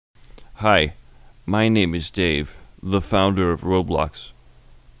Hi, my name is Dave, the founder of Roblox.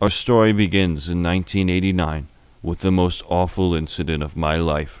 Our story begins in 1989 with the most awful incident of my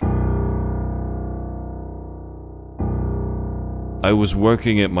life. I was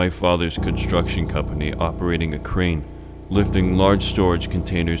working at my father's construction company operating a crane, lifting large storage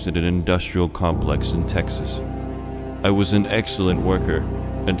containers at an industrial complex in Texas. I was an excellent worker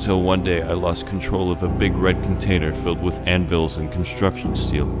until one day I lost control of a big red container filled with anvils and construction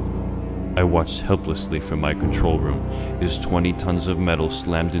steel. I watched helplessly from my control room as 20 tons of metal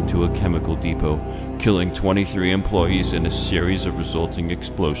slammed into a chemical depot, killing 23 employees in a series of resulting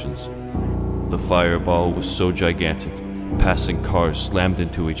explosions. The fireball was so gigantic, passing cars slammed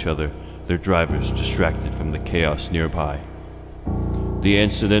into each other, their drivers distracted from the chaos nearby. The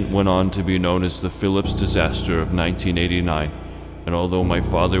incident went on to be known as the Phillips disaster of 1989, and although my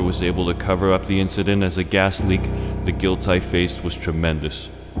father was able to cover up the incident as a gas leak, the guilt I faced was tremendous.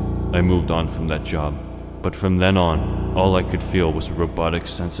 I moved on from that job, but from then on, all I could feel was a robotic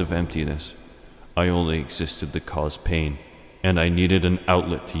sense of emptiness. I only existed to cause pain, and I needed an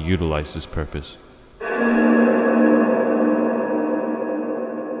outlet to utilize this purpose.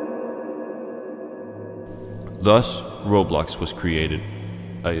 Thus, Roblox was created.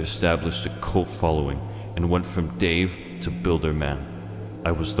 I established a cult following and went from Dave to Builder Man.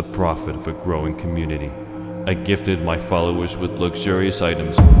 I was the prophet of a growing community. I gifted my followers with luxurious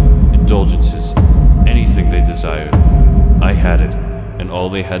items, indulgences, anything they desired. I had it, and all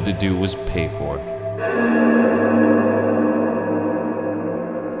they had to do was pay for it.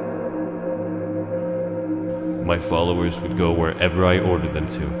 My followers would go wherever I ordered them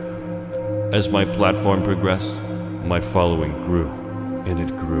to. As my platform progressed, my following grew, and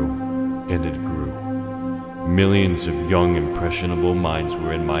it grew, and it grew. Millions of young, impressionable minds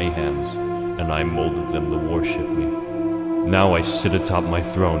were in my hands, and I molded them to worship me. Now I sit atop my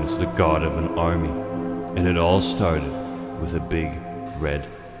throne as the god of an army, and it all started with a big red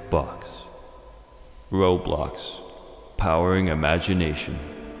box. Roblox, powering imagination.